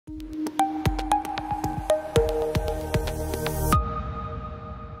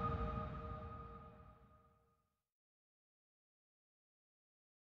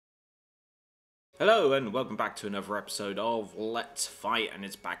Hello and welcome back to another episode of Let's Fight, and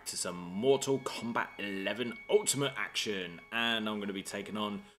it's back to some Mortal Kombat 11 Ultimate action, and I'm going to be taking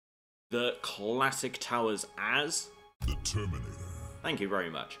on the Klassic Towers as the Terminator. Thank you very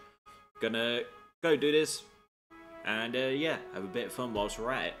much. Gonna go do this and yeah, have a bit of fun whilst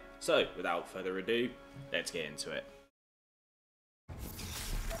we're at it. So without further ado, let's get into it.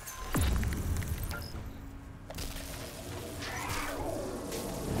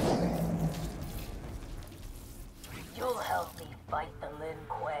 You'll help me fight the Lin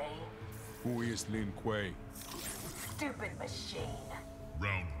Kuei. Who is Lin Kuei? Stupid machine.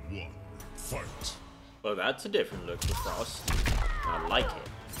 Round 1, fight. Well, that's a different look for Frost. I like it.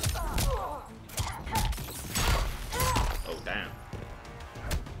 Oh damn.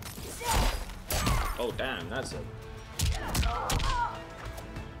 Oh damn, that's a...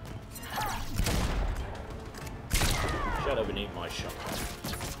 Shut up and eat my shotgun.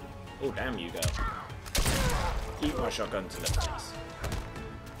 Oh damn you go. Eat my shotgun to the face.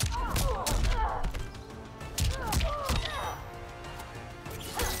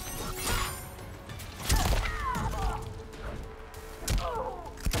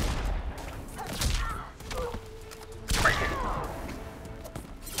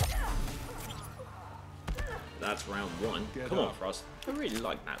 That's round 1. Come on, Frost. I really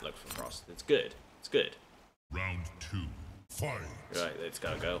like that look for Frost. It's good. It's good. Round 2, fight. Right, let's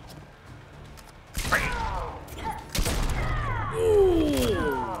go, go. Ooh.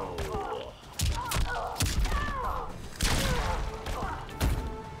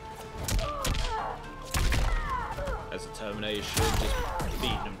 As a Terminator should, just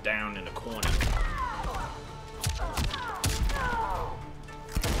beating him down in the corner.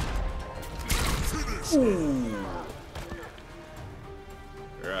 Ooh.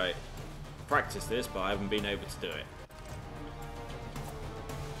 Right. Practice this, but I haven't been able to do it.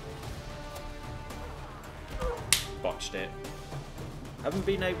 Botched it. Haven't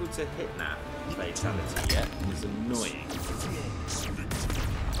been able to hit that fatality yet. It's annoying.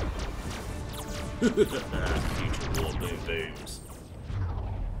 Future war boom booms.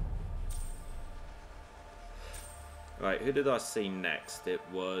 Right, who did I see next? It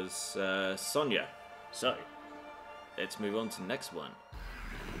was Sonya. So, let's move on to the next one.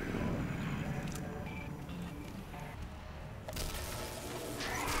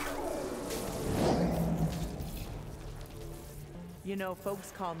 You know,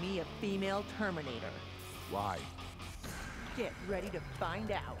 folks call me a female Terminator. Why? Get ready to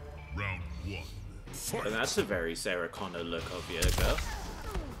find out. Round 1, fight. And that's a very Sarah Connor look of you, girl.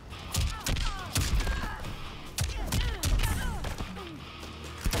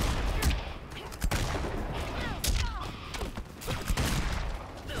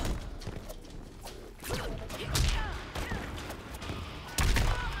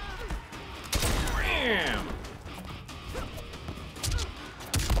 Bam!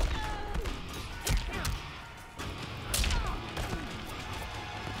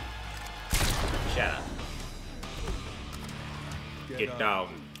 Shut up. Get down.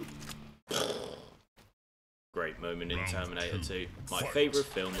 Great moment in Terminator 2. My favourite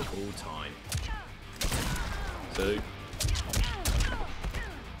film of all time. 2.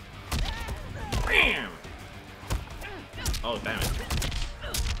 Bam! Oh, damn it.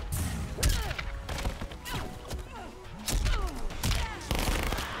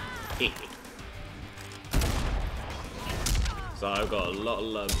 So I've got a lot of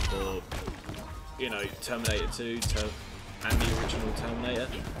love for, you know, Terminator 2 and the original Terminator.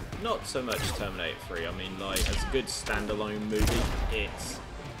 Not so much Terminator 3. I mean, like, as a good standalone movie, it's,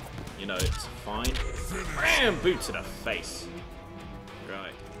 you know, it's fine. Bam! Boot to the face.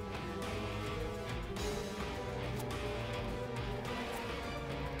 Right.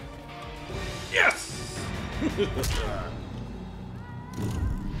 Yes!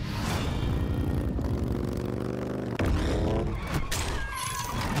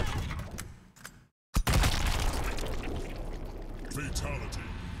 Fatality.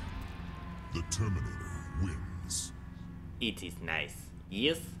 The Terminator wins. It is nice.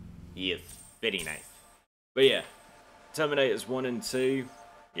 Yes? Yes. Very nice. But yeah, Terminators 1 and 2,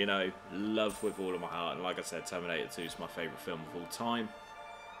 you know, love with all of my heart. And like I said, Terminator 2 is my favourite film of all time.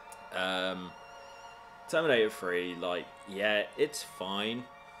 Terminator 3, like, yeah, it's fine.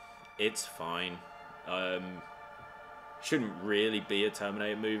 It's fine. Shouldn't really be a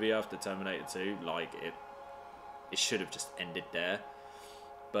Terminator movie after Terminator 2. Like, it should have just ended there.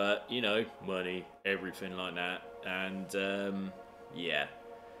 But, you know, money, everything like that. And, yeah.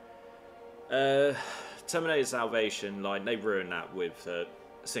 Terminator Salvation, like, they ruined that with,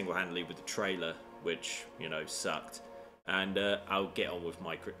 single-handedly with the trailer, which, you know, sucked. And I'll get on with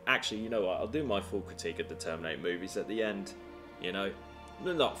my... Actually, you know what? I'll do my full critique of the Terminator movies at the end. You know?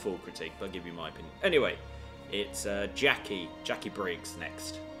 Not full critique, but I'll give you my opinion. Anyway, it's Jacqui Briggs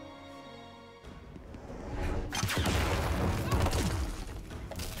next.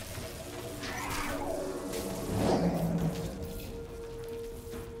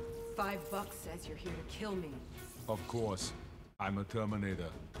 $5 says you're here to kill me. Of course. I'm a Terminator.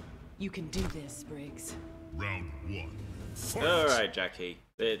 You can do this, Briggs. Round 1. Fight. Alright, Jacqui.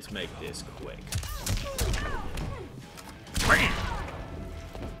 Let's make this quick.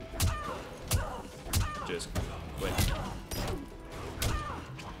 Just quick.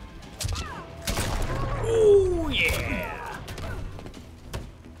 Oh, yeah!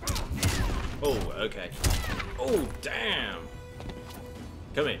 Oh, okay. Oh, damn!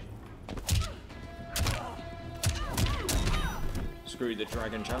 Come in. Screw the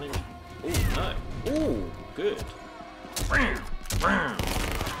dragon challenge. Oh, no. Oh, good. There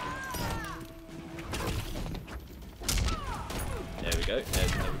we go.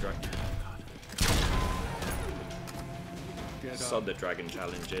 There's another dragon. Oh, God. Sod the dragon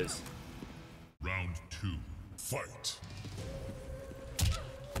challenges. Round 2. Fight.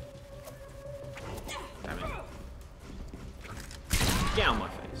 Damn it. Get out of my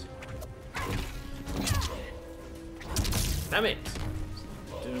face. Damn it.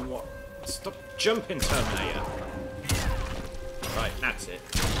 Doing what? Stop jumping, Terminator. Right, that's it.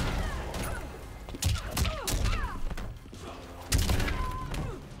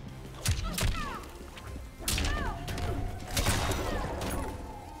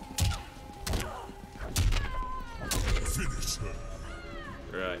 Finish her.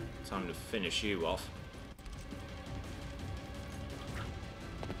 Right, time to finish you off.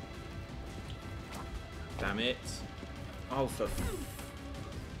 Damn it. Oh, for...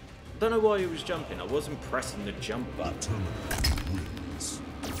 Don't know why he was jumping. I wasn't pressing the jump button. Terminator wins.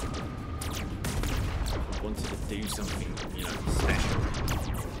 I wanted to do something, you know, special.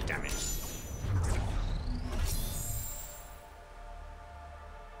 Damn it.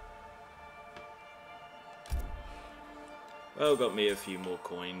 Well, got me a few more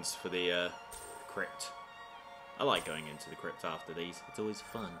coins for the crypt. I like going into the crypt after these. It's always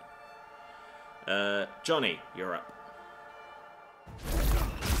fun. Johnny, you're up.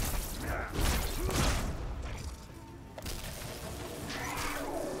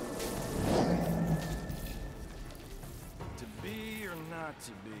 To be or not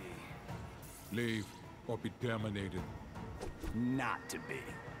to be? Leave or be terminated. Not to be.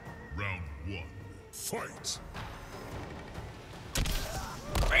 Round 1. Fight.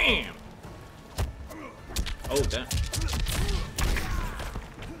 Bam! Oh, damn.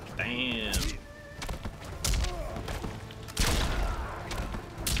 Damn.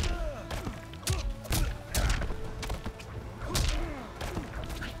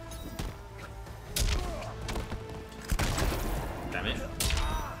 Damn it.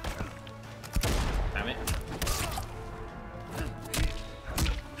 Damn it.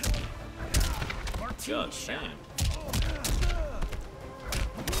 God damn.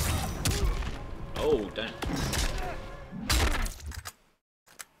 Oh, damn.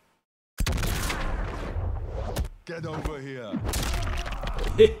 Get over here.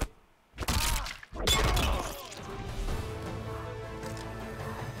 You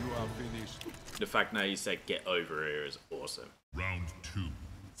are finished. The fact now you said get over here is awesome. Round 2.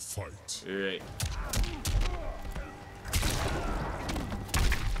 Fight. Right.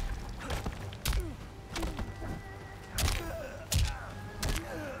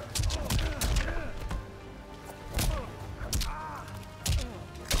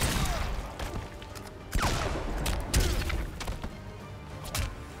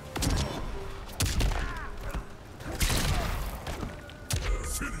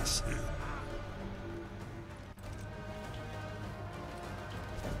 Finish him.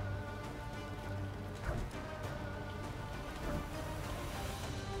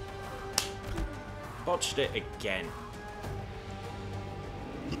 Botched it again.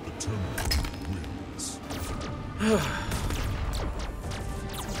 The Terminator wins.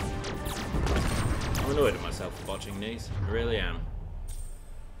 I'm annoyed at myself for botching these. I really am.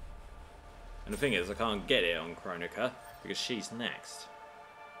 And the thing is, I can't get it on Kronika because she's next.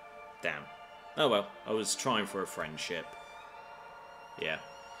 Damn. Oh well, I was trying for a friendship. Yeah.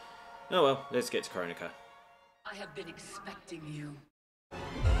 Oh well, let's get to Kronika. I have been expecting you.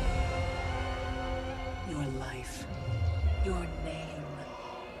 Your life, your name,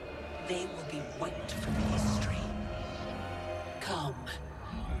 they will be wiped from history. Come,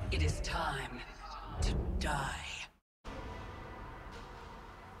 it is time to die.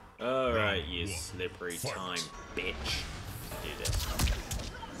 Alright, you slippery time, bitch. do this.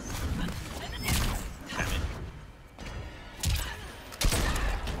 Damn it.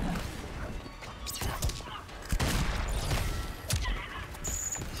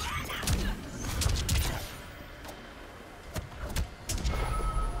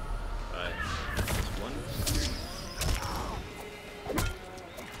 Right. That's one.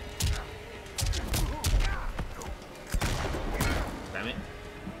 Damn it.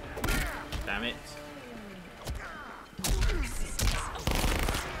 Damn it.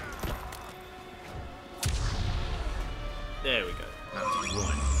 There we go. That's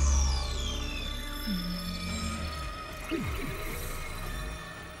one.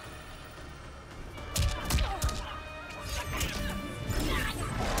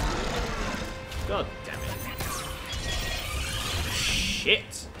 God damn it.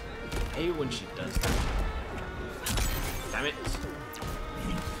 Shit. I hate when she does that. Damn it.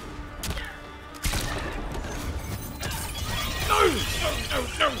 No! No, no,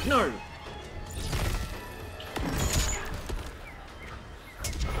 no, no!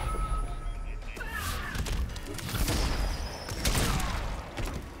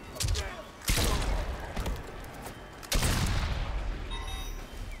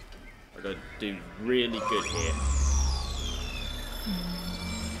 I gotta do really good here.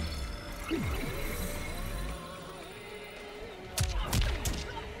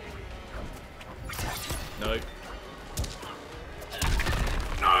 No.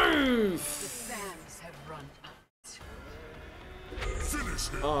 No! The sands have run out. Finish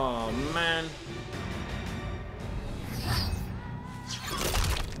him. Oh man.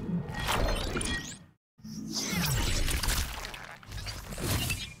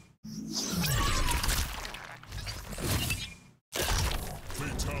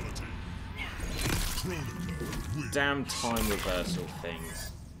 Fatality. Kronika wins. Damn time reversal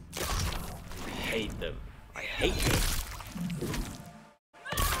things. I hate them. I hate them.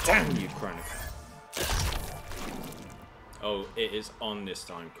 Damn you, Kronika. Oh, it is on this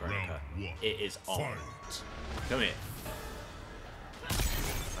time, Kronika. Round one. It is on. Fight. Come here.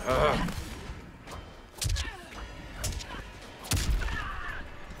 Ugh.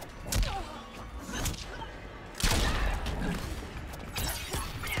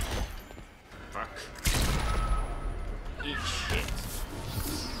 Fuck. Eat shit.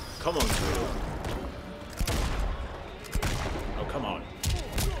 Come on, Drew. Oh, come on.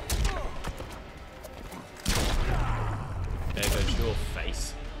 There goes your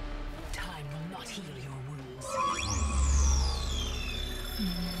face. Time will not heal your wounds.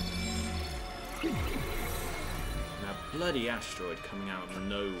 Now, bloody asteroid coming out of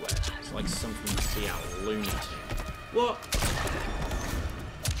nowhere. It's like something you see out of Looney Tunes. What?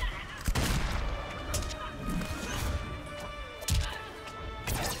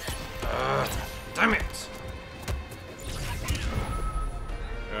 Damn it!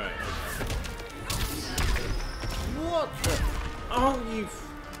 Alright. What the? Oh, you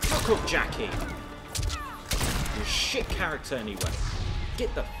fuck up, Jacqui! You're a shit character anyway.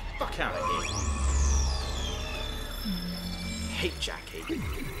 Get the fuck out of here. I hate Jacqui.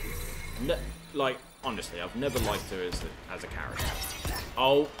 No, like, honestly, I've never liked her as a character.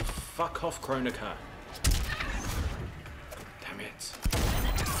 Oh, fuck off, Kronika. Damn it.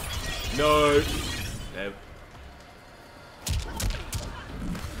 No! No.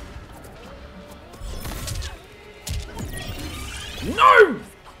 No!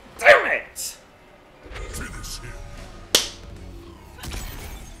 Damn it! Finish him.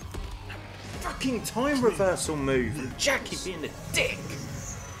 Fucking time reversal move and Jacqui being a dick.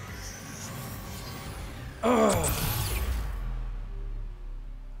 Ugh.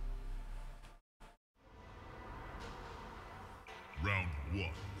 Round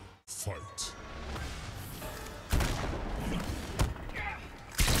one. Fight.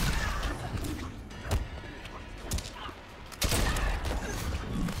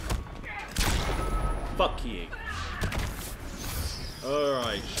 Fuck you.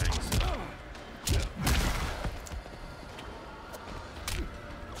 Alright, Shanks.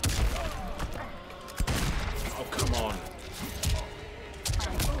 Oh, come on.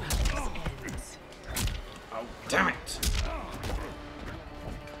 Oh, damn it.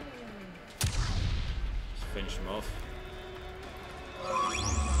 Let's finish him off.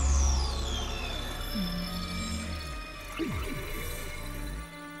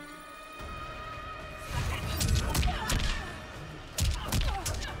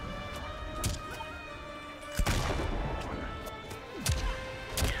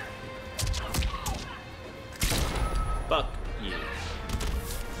 Fuck you.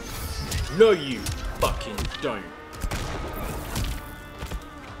 No, you fucking don't.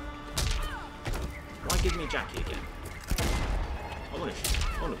 Why give me Jacqui again?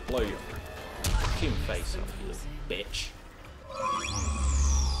 I wanna blow your fucking face off, you little bitch.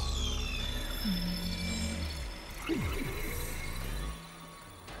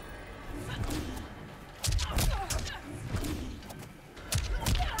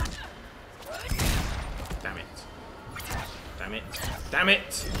 Damn it. Damn it. Damn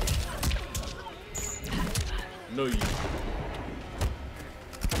it! No, you.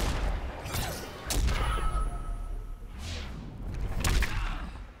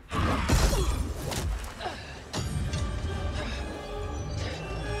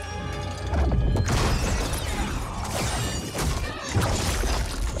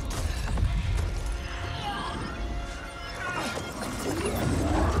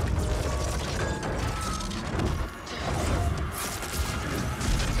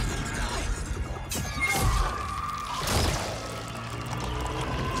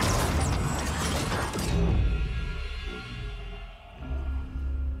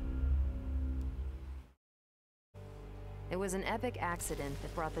 It was an epic accident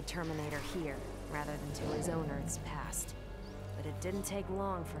that brought the Terminator here, rather than to his own Earth's past. But it didn't take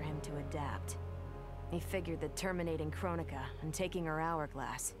long for him to adapt. He figured that terminating Kronika and taking her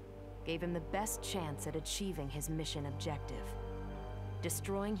hourglass gave him the best chance at achieving his mission objective.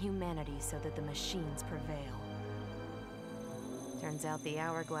 Destroying humanity so that the machines prevail. Turns out the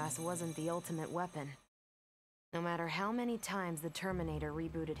hourglass wasn't the ultimate weapon. No matter how many times the Terminator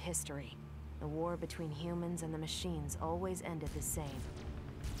rebooted history, the war between humans and the machines always ended the same,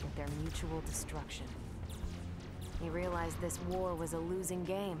 with their mutual destruction. He realized this war was a losing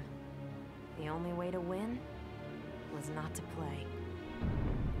game. The only way to win was not to play.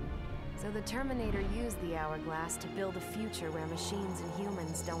 So the Terminator used the hourglass to build a future where machines and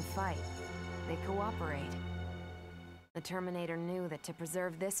humans don't fight. They cooperate. The Terminator knew that to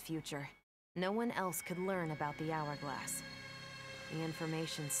preserve this future, no one else could learn about the hourglass. The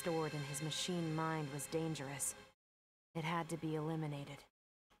information stored in his machine mind was dangerous. It had to be eliminated.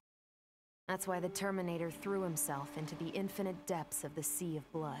 That's why the Terminator threw himself into the infinite depths of the Sea of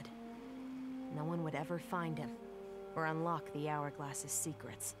Blood. No one would ever find him, or unlock the hourglass's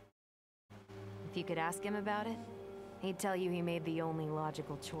secrets. If you could ask him about it, he'd tell you he made the only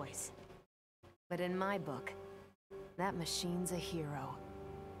logical choice. But in my book, that machine's a hero.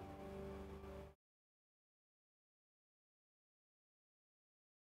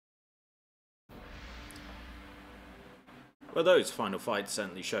 Well, those final fights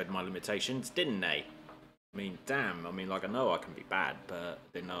certainly showed my limitations, didn't they? I mean, damn, I mean, like, I know I can be bad, but I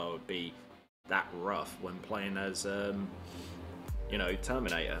didn't know it would be that rough when playing as, you know,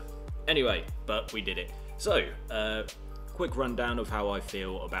 Terminator. Anyway, but we did it. So, quick rundown of how I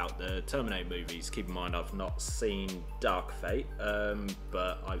feel about the Terminator movies. Keep in mind, I've not seen Dark Fate,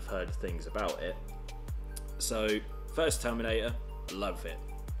 but I've heard things about it. So, first Terminator, love it.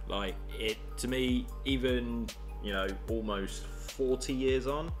 Like, it, to me, even, you know, almost 40 years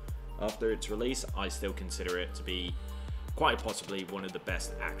on after its release, I still consider it to be quite possibly one of the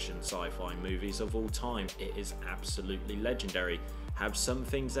best action sci-fi movies of all time. It is absolutely legendary. Have some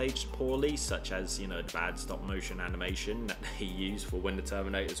things aged poorly, such as, you know, the bad stop motion animation that they use for when the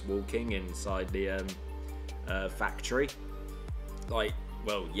Terminator's walking inside the factory. Like,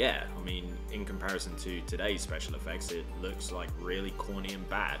 well, yeah, I mean, in comparison to today's special effects, it looks like really corny and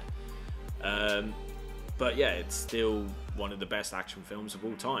bad. But yeah, it's still one of the best action films of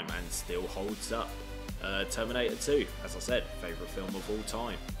all time and still holds up. Terminator 2, as I said, favourite film of all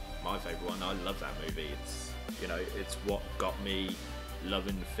time. My favourite one. I love that movie. It's, you know, it's what got me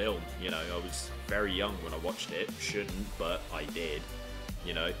loving film. You know, I was very young when I watched it. Shouldn't, but I did.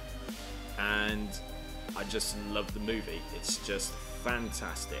 You know, and I just love the movie. It's just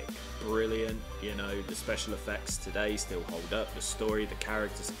fantastic, brilliant. You know, the special effects today still hold up. The story, the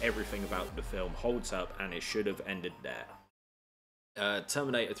characters, everything about the film holds up, and it should have ended there.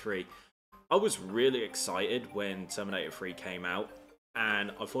 Terminator 3. I was really excited when Terminator 3 came out,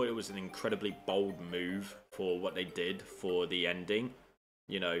 and I thought it was an incredibly bold move for what they did for the ending.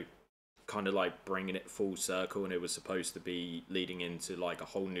 You know, kind of like bringing it full circle, and it was supposed to be leading into like a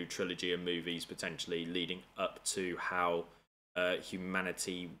whole new trilogy of movies, potentially leading up to how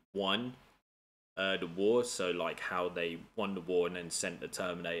humanity won the war. So like how they won the war and then sent the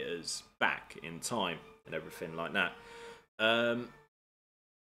Terminators back in time and everything like that.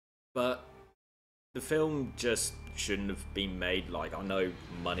 But the film just shouldn't have been made. Like, I know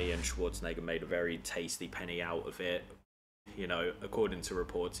money and Schwarzenegger made a very tasty penny out of it. You know, according to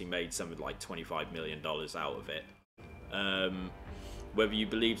reports, he made something like $25 million out of it. Whether you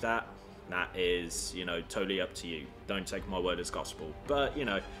believe that, that is, you know, totally up to you. Don't take my word as gospel. But, you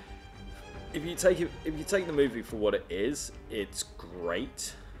know, if you take the movie for what it is, it's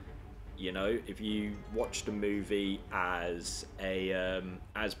great. You know, if you watch the movie as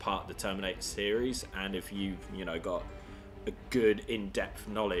part of the Terminator series, and if you've, you know, got a good in-depth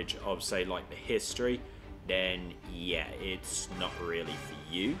knowledge of, say, like the history, then yeah, it's not really for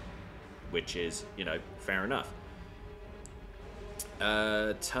you, which is, you know, fair enough.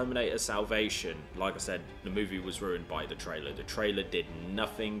 Terminator Salvation, like I said, the movie was ruined by the trailer. The trailer did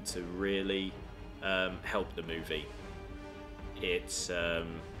nothing to really help the movie. It's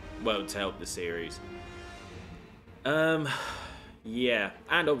well, to help the series. Yeah,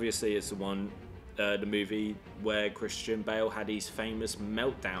 and obviously it's the movie where Christian Bale had his famous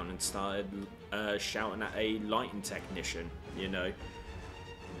meltdown and started shouting at a lighting technician, you know.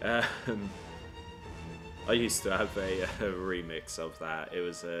 I used to have a remix of that. It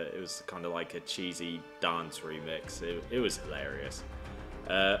was kind of like a cheesy dance remix. It was hilarious.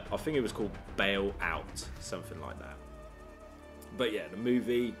 I think it was called Bail Out, something like that. But yeah, the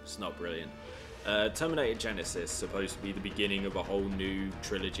movie, it's not brilliant. Terminator Genesis, supposed to be the beginning of a whole new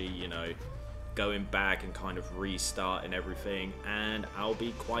trilogy, you know, going back and kind of restarting everything, and I'll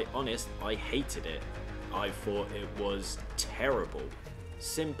be quite honest, I hated it. I thought it was terrible.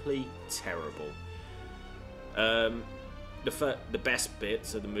 Simply terrible. The best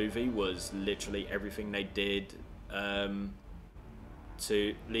bits of the movie was literally everything they did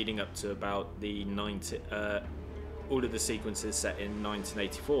leading up to about the all of the sequences set in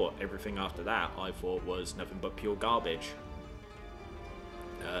 1984. Everything after that I thought was nothing but pure garbage.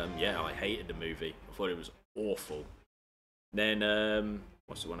 Yeah, I hated the movie. I thought it was awful. Then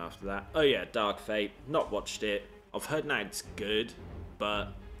what's the one after that? Oh yeah, Dark Fate. Not watched it. I've heard now it's good, but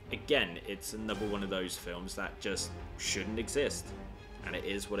again, it's another one of those films that just shouldn't exist, and it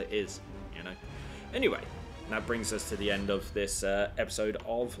is what it is, you know. Anyway, that brings us to the end of this episode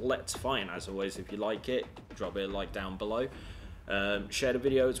of Let's Fight. And as always, if you like it, drop it a like down below. Share the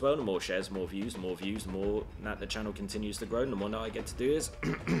video as well. The more shares, the more views. The more views, the more that the channel continues to grow. And the more that I get to do is,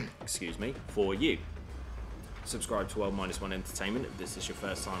 excuse me, for you. Subscribe to World-1 Entertainment if this is your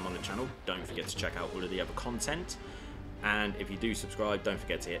first time on the channel. Don't forget to check out all of the other content. And if you do subscribe, don't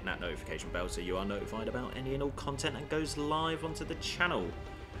forget to hit that notification bell so you are notified about any and all content that goes live onto the channel.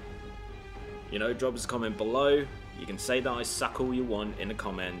 You know, drop us a comment below. You can say that I suck all you want in the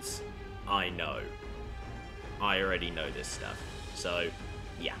comments. I know. I already know this stuff. So,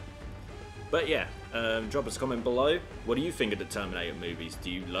 yeah. But yeah, drop us a comment below. What do you think of the Terminator movies?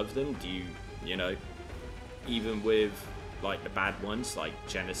 Do you love them? Do you, you know, even with like the bad ones like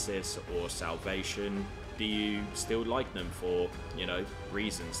Genesis or Salvation, do you still like them for, you know,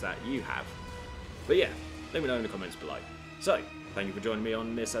 reasons that you have? But yeah, let me know in the comments below. So, thank you for joining me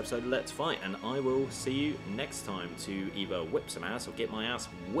on this episode of Let's Fight, and I will see you next time to either whip some ass or get my ass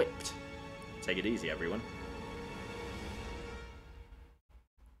whipped. Take it easy, everyone.